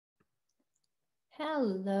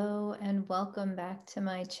Hello and welcome back to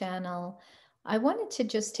my channel. I wanted to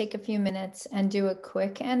just take a few minutes and do a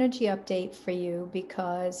quick energy update for you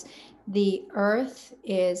because the earth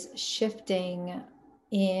is shifting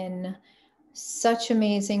in such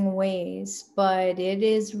amazing ways, but it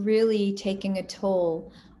is really taking a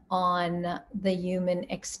toll on the human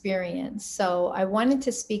experience. So I wanted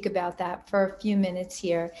to speak about that for a few minutes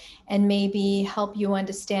here and maybe help you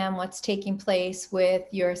understand what's taking place with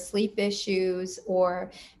your sleep issues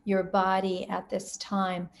or your body at this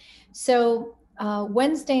time. So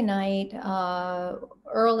Wednesday night,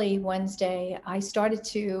 early Wednesday, I started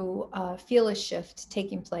to feel a shift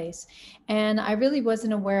taking place. And I really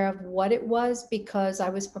wasn't aware of what it was because I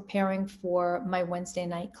was preparing for my Wednesday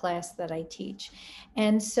night class that I teach.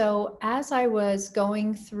 And so as I was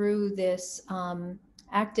going through this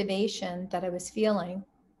activation that I was feeling,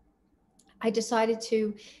 I decided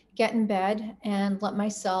to get in bed and let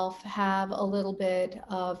myself have a little bit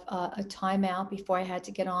of a timeout before I had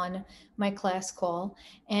to get on my class call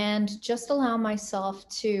and just allow myself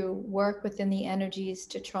to work within the energies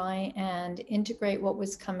to try and integrate what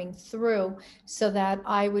was coming through so that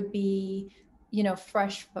I would be,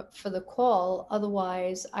 fresh for the call.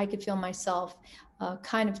 Otherwise, I could feel myself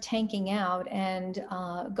kind of tanking out and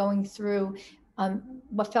going through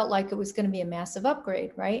what felt like it was going to be a massive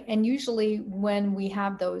upgrade, right? And usually, when we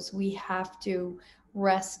have those, we have to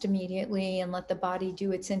rest immediately and let the body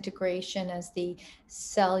do its integration as the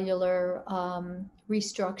cellular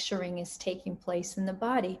restructuring is taking place in the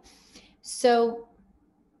body. So,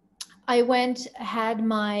 I went, had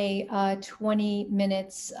my 20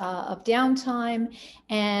 minutes of downtime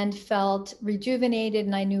and felt rejuvenated.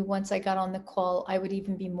 And I knew once I got on the call, I would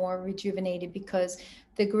even be more rejuvenated because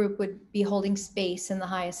the group would be holding space in the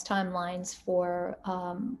highest timelines for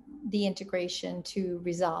the integration to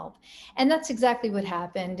resolve. And that's exactly what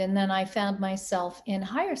happened. And then I found myself in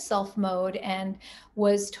higher self mode and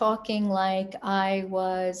was talking like I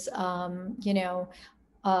was,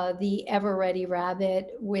 the Ever Ready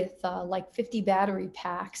Rabbit with like 50 battery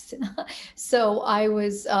packs. So I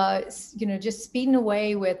was, just speeding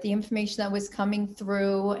away with the information that was coming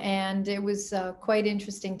through, and it was quite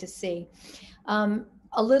interesting to see.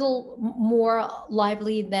 A little more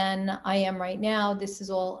lively than I am right now. This is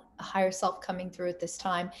all higher self coming through at this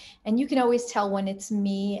time. And you can always tell when it's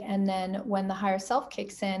me and then when the higher self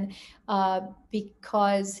kicks in,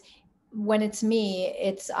 because when it's me,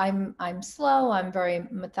 I'm slow, I'm very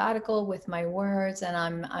methodical with my words, and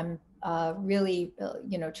I'm really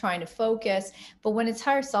trying to focus. But when it's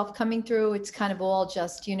higher self coming through, it's kind of all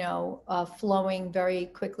just flowing very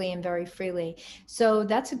quickly and very freely. So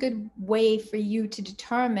that's a good way for you to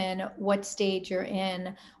determine what stage you're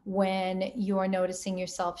in when you're noticing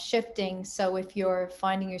yourself shifting. So if you're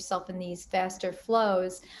finding yourself in these faster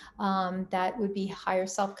flows, that would be higher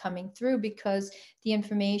self coming through because the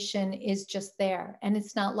information is just there. And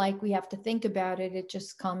it's not like we have to think about it, it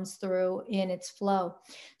just comes through in its flow.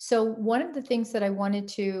 So, one of the things that I wanted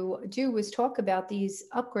to do was talk about these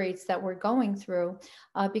upgrades that we're going through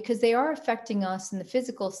because they are affecting us in the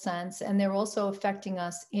physical sense and they're also affecting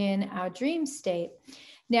us in our dream state.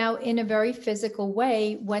 Now, in a very physical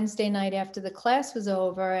way, Wednesday night after the class was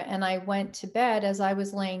over and I went to bed, as I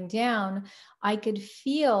was laying down, I could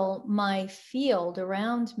feel my field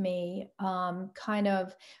around me kind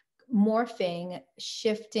of morphing,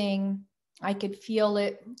 shifting. I could feel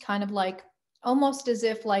it kind of like almost as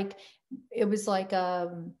if like it was like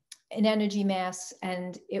an energy mass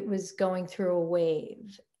and it was going through a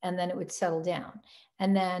wave and then it would settle down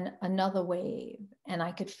and then another wave and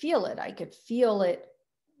I could feel it. I could feel it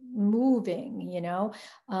moving,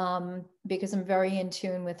 because I'm very in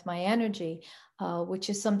tune with my energy, which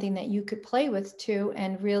is something that you could play with too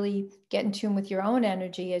and really get in tune with your own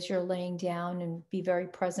energy as you're laying down and be very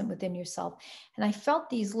present within yourself. And I felt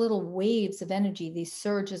these little waves of energy, these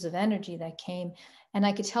surges of energy that came, and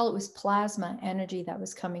I could tell it was plasma energy that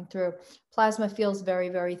was coming through. Plasma feels very,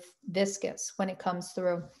 very viscous when it comes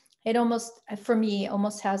through. It almost, for me,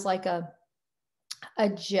 almost has like a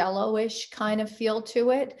jello-ish kind of feel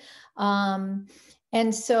to it. Um,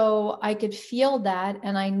 and so I could feel that,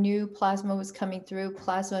 and I knew plasma was coming through.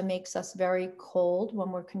 Plasma makes us very cold when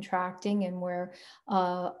we're contracting and we're,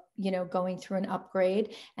 going through an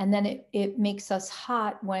upgrade. And then it makes us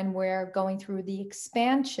hot when we're going through the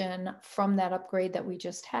expansion from that upgrade that we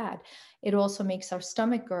just had. It also makes our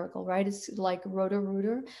stomach gurgle, right? It's like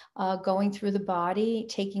rotor-rooter, going through the body,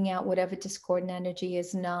 taking out whatever discordant energy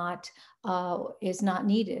is not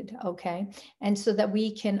needed, okay? And so that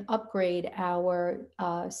we can upgrade our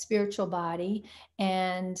spiritual body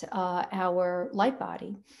and our light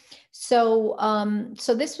body. So,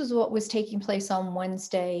 so this was what was taking place on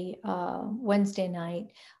Wednesday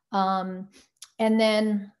night, and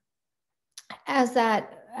then as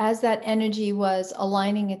that energy was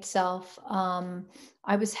aligning itself,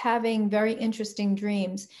 I was having very interesting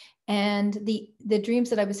dreams, and the dreams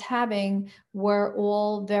that I was having were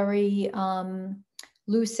all very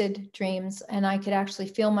lucid dreams, and I could actually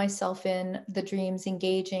feel myself in the dreams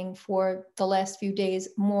engaging for the last few days,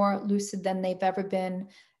 more lucid than they've ever been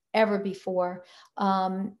ever before.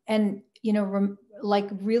 And like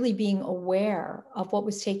really being aware of what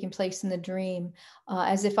was taking place in the dream,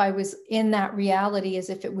 as if I was in that reality, as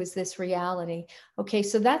if it was this reality. Okay,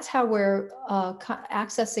 so that's how we're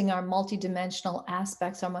accessing our multidimensional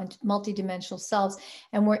aspects, our multidimensional selves,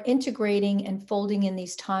 and we're integrating and folding in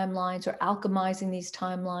these timelines, or alchemizing these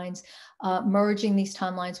timelines, merging these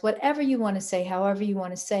timelines, whatever you want to say, however you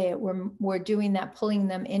want to say it. We're doing that, pulling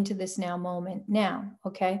them into this now moment now.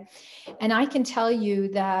 Okay, and I can tell you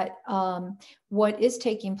that what is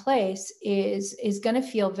taking place is going to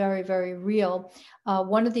feel very, very real.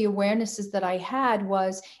 One of the awarenesses that I had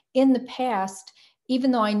was, in the past,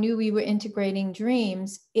 even though I knew we were integrating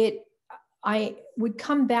dreams, I would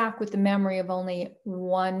come back with the memory of only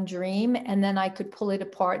one dream, and then I could pull it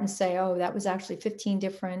apart and say, oh, that was actually 15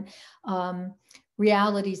 different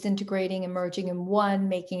realities integrating and merging in one,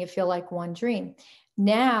 making it feel like one dream.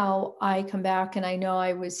 Now I come back and I know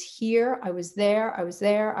I was here, I was there, I was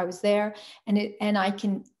there, I was there, and I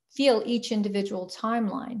can feel each individual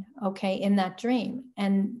timeline, okay, in that dream,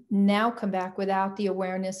 and now come back without the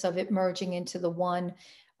awareness of it merging into the one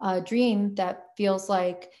dream that feels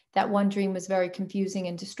like that one dream was very confusing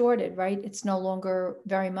and distorted, right? It's no longer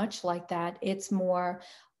very much like that. It's more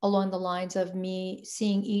along the lines of me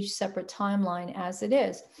seeing each separate timeline as it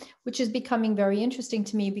is, which is becoming very interesting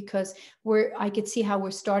to me, because I could see how we're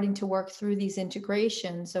starting to work through these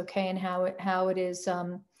integrations, okay, and how it is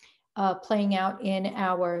playing out in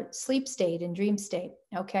our sleep state and dream state,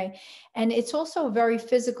 okay? And it's also a very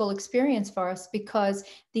physical experience for us, because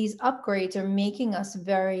these upgrades are making us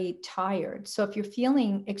very tired. So if you're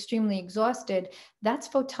feeling extremely exhausted, that's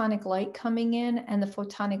photonic light coming in, and the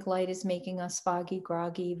photonic light is making us foggy,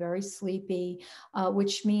 groggy, very sleepy,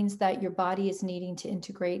 which means that your body is needing to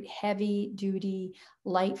integrate heavy duty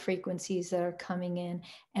light frequencies that are coming in,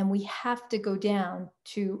 and we have to go down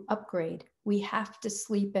to upgrade. We have to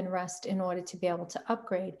sleep and rest in order to be able to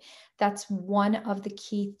upgrade. That's one of the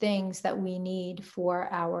key things that we need for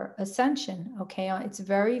our ascension, okay? It's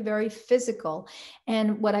very, very physical.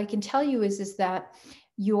 And what I can tell you is that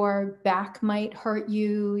your back might hurt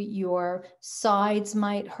you, your sides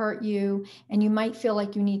might hurt you, and you might feel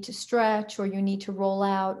like you need to stretch, or you need to roll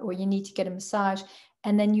out, or you need to get a massage.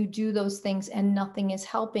 And then you do those things and nothing is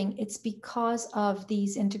helping. It's because of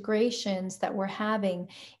these integrations that we're having.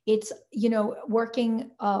 It's, working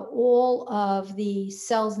all of the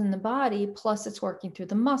cells in the body, plus it's working through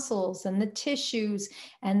the muscles and the tissues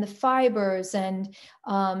and the fibers and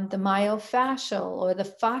the myofascial, or the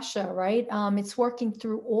fascia, right? It's working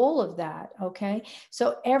through all of that, okay?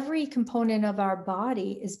 So every component of our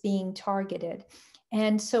body is being targeted.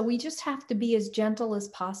 And so we just have to be as gentle as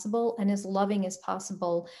possible and as loving as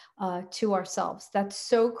possible to ourselves. That's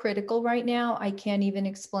so critical right now. I can't even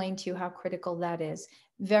explain to you how critical that is.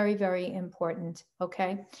 Very, very important.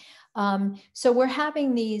 Okay. So we're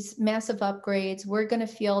having these massive upgrades. We're going to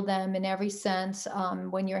feel them in every sense.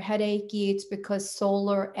 When you're headachy, it's because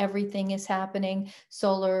solar everything is happening.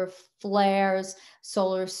 Solar flares,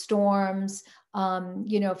 solar storms.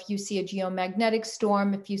 If you see a geomagnetic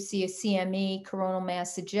storm, if you see a CME, coronal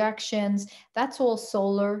mass ejections, that's all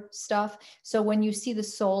solar stuff. So when you see the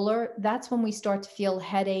solar, that's when we start to feel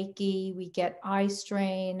headachy, we get eye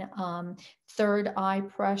strain, third eye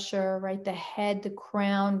pressure, right? The head, the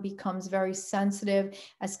crown becomes very sensitive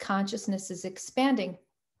as consciousness is expanding.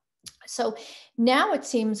 So now it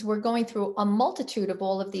seems we're going through a multitude of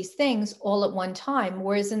all of these things all at one time,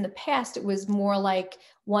 whereas in the past it was more like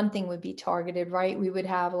one thing would be targeted, right? We would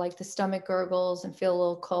have like the stomach gurgles and feel a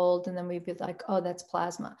little cold, and then we'd be like, oh, that's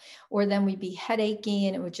plasma. Or then we'd be headachy,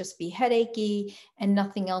 and it would just be headachy and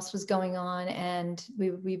nothing else was going on, and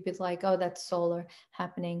we'd be like, oh, that's solar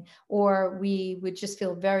happening. Or we would just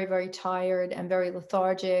feel very, very tired and very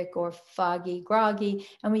lethargic or foggy, groggy,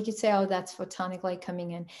 and we could say, oh, that's photonic light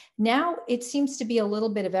coming in. Now it seems to be a little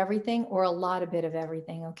bit of everything or a lot of bit of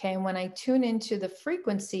everything, okay? And when I tune into the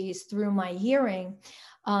frequencies through my hearing,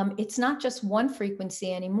 it's not just one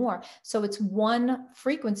frequency anymore. So it's one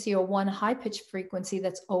frequency or one high pitched frequency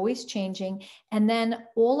that's always changing. And then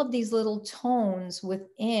all of these little tones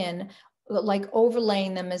within, like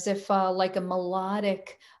overlaying them as if like a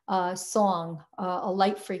melodic song, a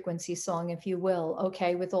light frequency song, if you will,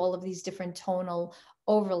 okay, with all of these different tonal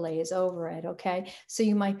overlays over it, okay? So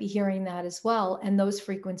you might be hearing that as well. And those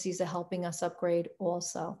frequencies are helping us upgrade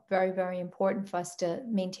also. Very, very important for us to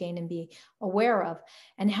maintain and be aware of.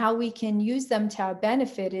 And how we can use them to our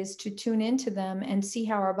benefit is to tune into them and see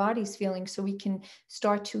how our body's feeling, so we can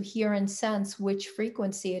start to hear and sense which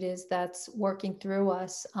frequency it is that's working through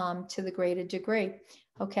us to the greater degree.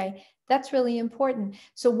 Okay, that's really important.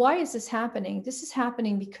 So why is this happening? This is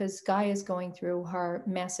happening because Gaia is going through her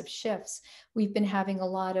massive shifts. We've been having a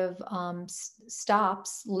lot of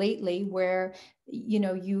stops lately where, you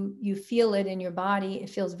know, you feel it in your body.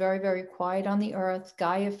 It feels very, very quiet on the earth.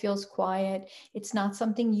 Gaia feels quiet. It's not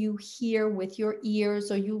something you hear with your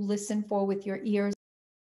ears or you listen for with your ears.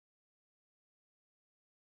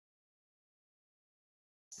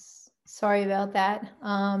 Sorry about that.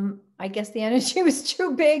 I guess the energy was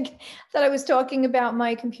too big that I was talking about.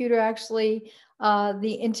 My computer actually,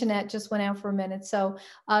 the internet just went out for a minute. So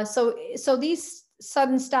these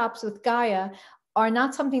sudden stops with Gaia are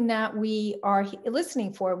not something that we are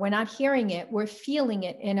listening for. We're not hearing it. We're feeling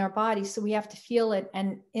it in our body. So we have to feel it.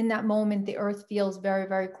 And in that moment, the earth feels very,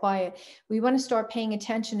 very quiet. We want to start paying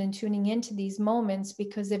attention and tuning into these moments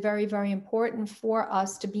because they're very, very important for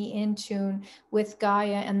us to be in tune with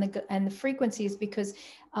Gaia and the frequencies, because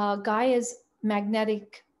Gaia's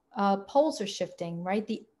magnetic poles are shifting, right?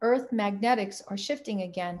 The earth magnetics are shifting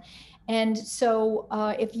again. And so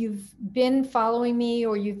if you've been following me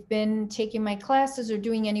or you've been taking my classes or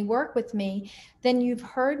doing any work with me, then you've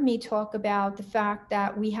heard me talk about the fact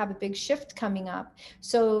that we have a big shift coming up.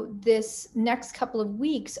 So this next couple of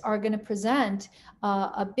weeks are going to present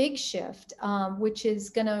a big shift, which is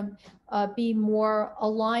going to be more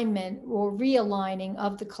alignment or realigning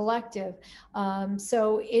of the collective.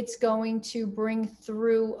 So it's going to bring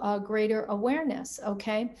through a greater awareness,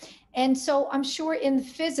 okay? And so I'm sure in the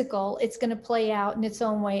physical, it's going to play out in its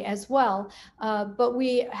own way as well. But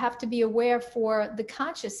we have to be aware for the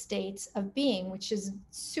conscious states of being, which is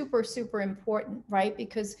super, super important, right?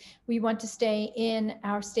 Because we want to stay in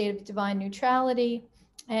our state of divine neutrality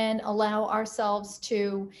and allow ourselves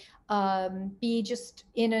to be just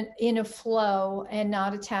in a flow and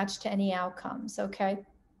not attached to any outcomes, okay?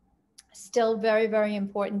 Still very, very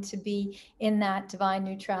important to be in that divine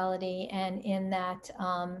neutrality and in that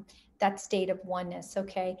that state of oneness,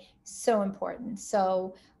 okay? So important.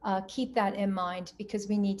 So keep that in mind, because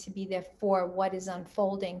we need to be there for what is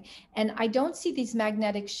unfolding. And I don't see these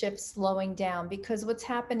magnetic shifts slowing down, because what's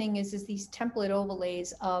happening is these template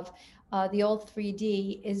overlays of the old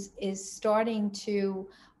 3D is starting to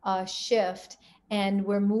shift, and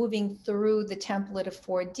we're moving through the template of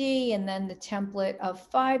 4D and then the template of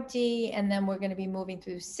 5D, and then we're going to be moving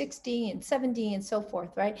through 6D and 7D and so forth,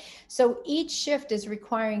 right? So each shift is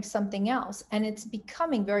requiring something else, and it's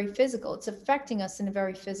becoming very physical. It's affecting us in a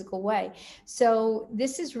very physical way. So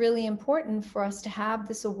this is really important for us to have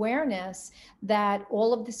this awareness that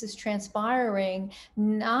all of this is transpiring,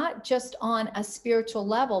 not just on a spiritual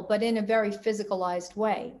level, but in a very physicalized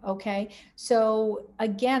way, okay? So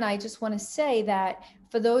again, I just want to say that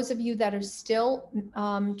for those of you that are still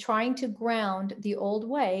trying to ground the old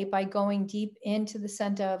way by going deep into the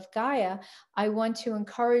center of Gaia, I want to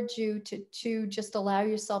encourage you to just allow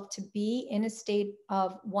yourself to be in a state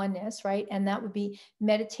of oneness, right? And that would be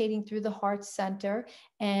meditating through the heart center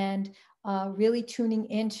and really tuning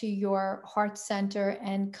into your heart center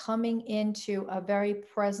and coming into a very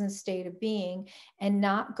present state of being, and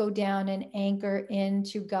not go down and anchor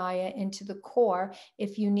into Gaia, into the core.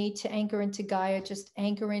 If you need to anchor into Gaia, just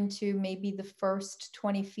anchor into maybe the first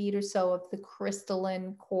 20 feet or so of the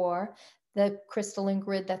crystalline core, the crystalline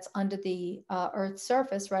grid that's under the Earth's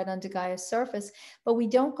surface, right under Gaia's surface. But we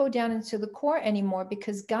don't go down into the core anymore,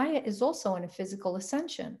 because Gaia is also in a physical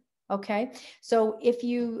ascension. Okay, so if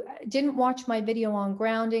you didn't watch my video on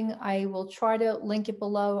grounding, I will try to link it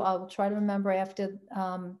below. I will try to remember after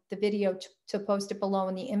the video to post it below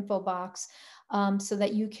in the info box. so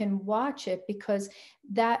that you can watch it, because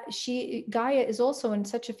that Gaia is also in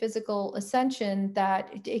such a physical ascension that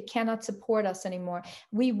it cannot support us anymore.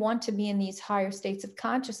 We want to be in these higher states of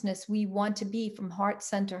consciousness. We want to be from heart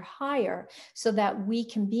center higher, so that we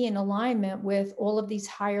can be in alignment with all of these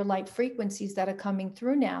higher light frequencies that are coming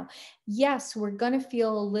through now. Yes, we're going to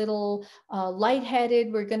feel a little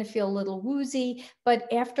lightheaded. We're going to feel a little woozy,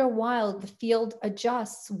 but after a while, the field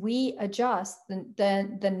adjusts. We adjust.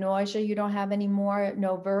 The nausea you don't have anymore,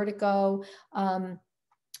 no vertigo,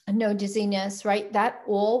 no dizziness, right? That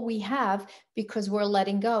all we have, because we're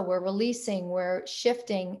letting go, we're releasing, we're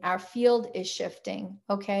shifting, our field is shifting.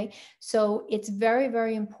 Okay. So it's very,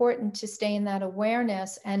 very important to stay in that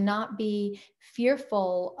awareness and not be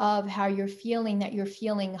fearful of how you're feeling, that you're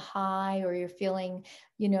feeling high or you're feeling,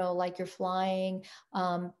 like you're flying,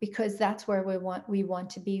 because that's where we want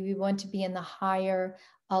to be. We want to be in the higher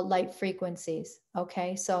light frequencies.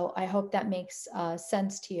 Okay. So I hope that makes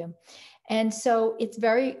sense to you. And so it's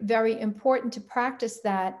very, very important to practice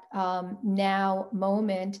that now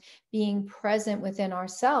moment, being present within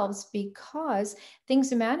ourselves, because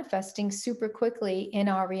things are manifesting super quickly in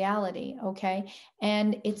our reality. Okay.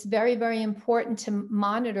 And it's very, very important to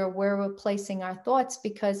monitor where we're placing our thoughts,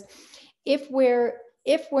 because if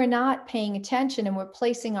we're not paying attention and we're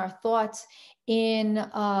placing our thoughts in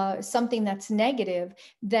something that's negative,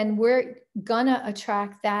 then we're gonna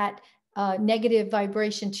attract that negative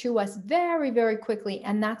vibration to us very, very quickly.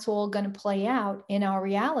 And that's all going to play out in our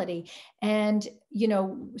reality. And,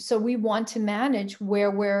 so we want to manage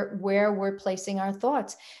where we're placing our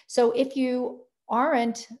thoughts. So if you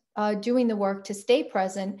aren't doing the work to stay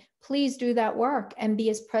present, please do that work and be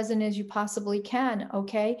as present as you possibly can.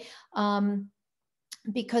 Okay.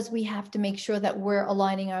 Because we have to make sure that we're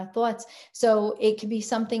aligning our thoughts. So it could be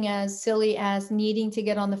something as silly as needing to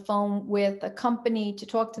get on the phone with a company to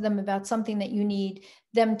talk to them about something that you need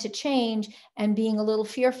them to change, and being a little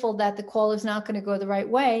fearful that the call is not going to go the right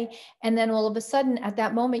way. And then all of a sudden at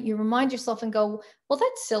that moment, you remind yourself and go, well,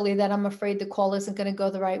 that's silly that I'm afraid the call isn't going to go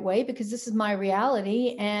the right way, because this is my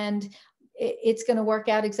reality and it's going to work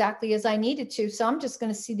out exactly as I needed to. So I'm just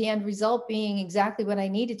going to see the end result being exactly what I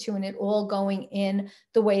needed to, and it all going in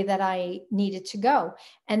the way that I needed to go.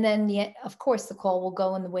 And then, of course, the call will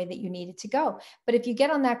go in the way that you need it to go. But if you get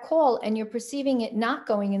on that call and you're perceiving it not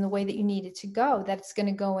going in the way that you need it to go, that it's going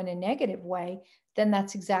to go in a negative way, then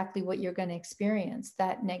that's exactly what you're going to experience,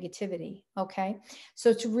 that negativity. Okay. So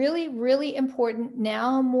it's really, really important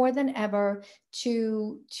now more than ever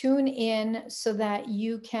to tune in so that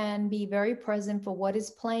you can be very present for what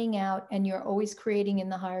is playing out, and you're always creating in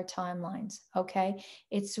the higher timelines. Okay.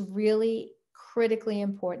 It's really critically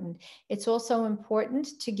important. It's also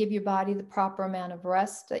important to give your body the proper amount of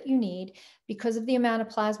rest that you need. Because of the amount of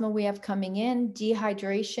plasma we have coming in,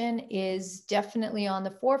 dehydration is definitely on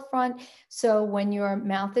the forefront. So when your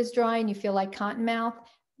mouth is dry and you feel like cotton mouth,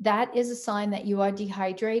 that is a sign that you are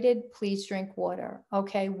dehydrated. Please drink water.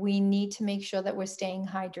 Okay. We need to make sure that we're staying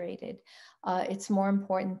hydrated. It's more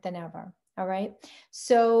important than ever. All right.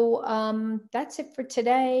 So that's it for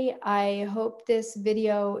today. I hope this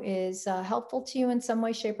video is helpful to you in some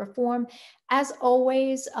way, shape, or form. As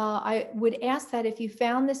always, I would ask that if you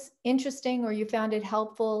found this interesting or you found it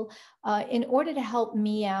helpful, in order to help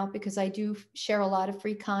me out, because I do share a lot of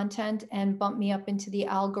free content and bump me up into the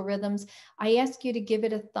algorithms, I ask you to give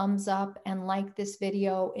it a thumbs up and like this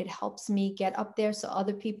video. It helps me get up there so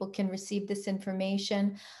other people can receive this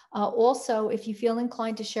information. Also, if you feel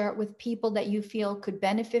inclined to share it with people that you feel could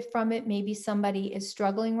benefit from it, maybe somebody is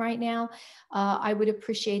struggling right now, I would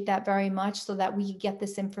appreciate that very much, so that we get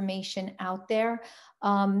this information out there.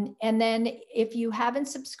 And then if you haven't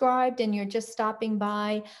subscribed and you're just stopping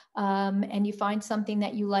by and you find something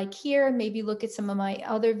that you like here, maybe look at some of my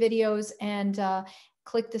other videos and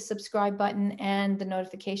click the subscribe button and the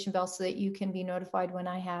notification bell so that you can be notified when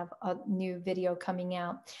I have a new video coming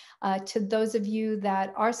out. To those of you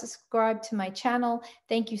that are subscribed to my channel,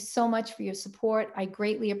 thank you so much for your support. I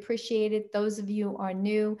greatly appreciate it. Those of you who are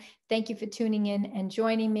new, thank you for tuning in and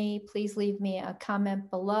joining me. Please leave me a comment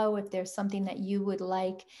below if there's something that you would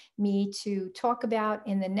like me to talk about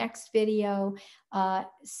in the next video.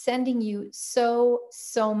 Sending you so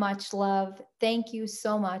much love. Thank you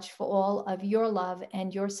so much for all of your love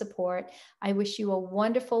and your support. I wish you a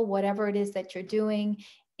wonderful, whatever it is that you're doing.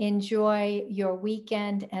 Enjoy your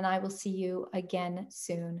weekend, and I will see you again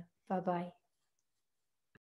soon. Bye-bye.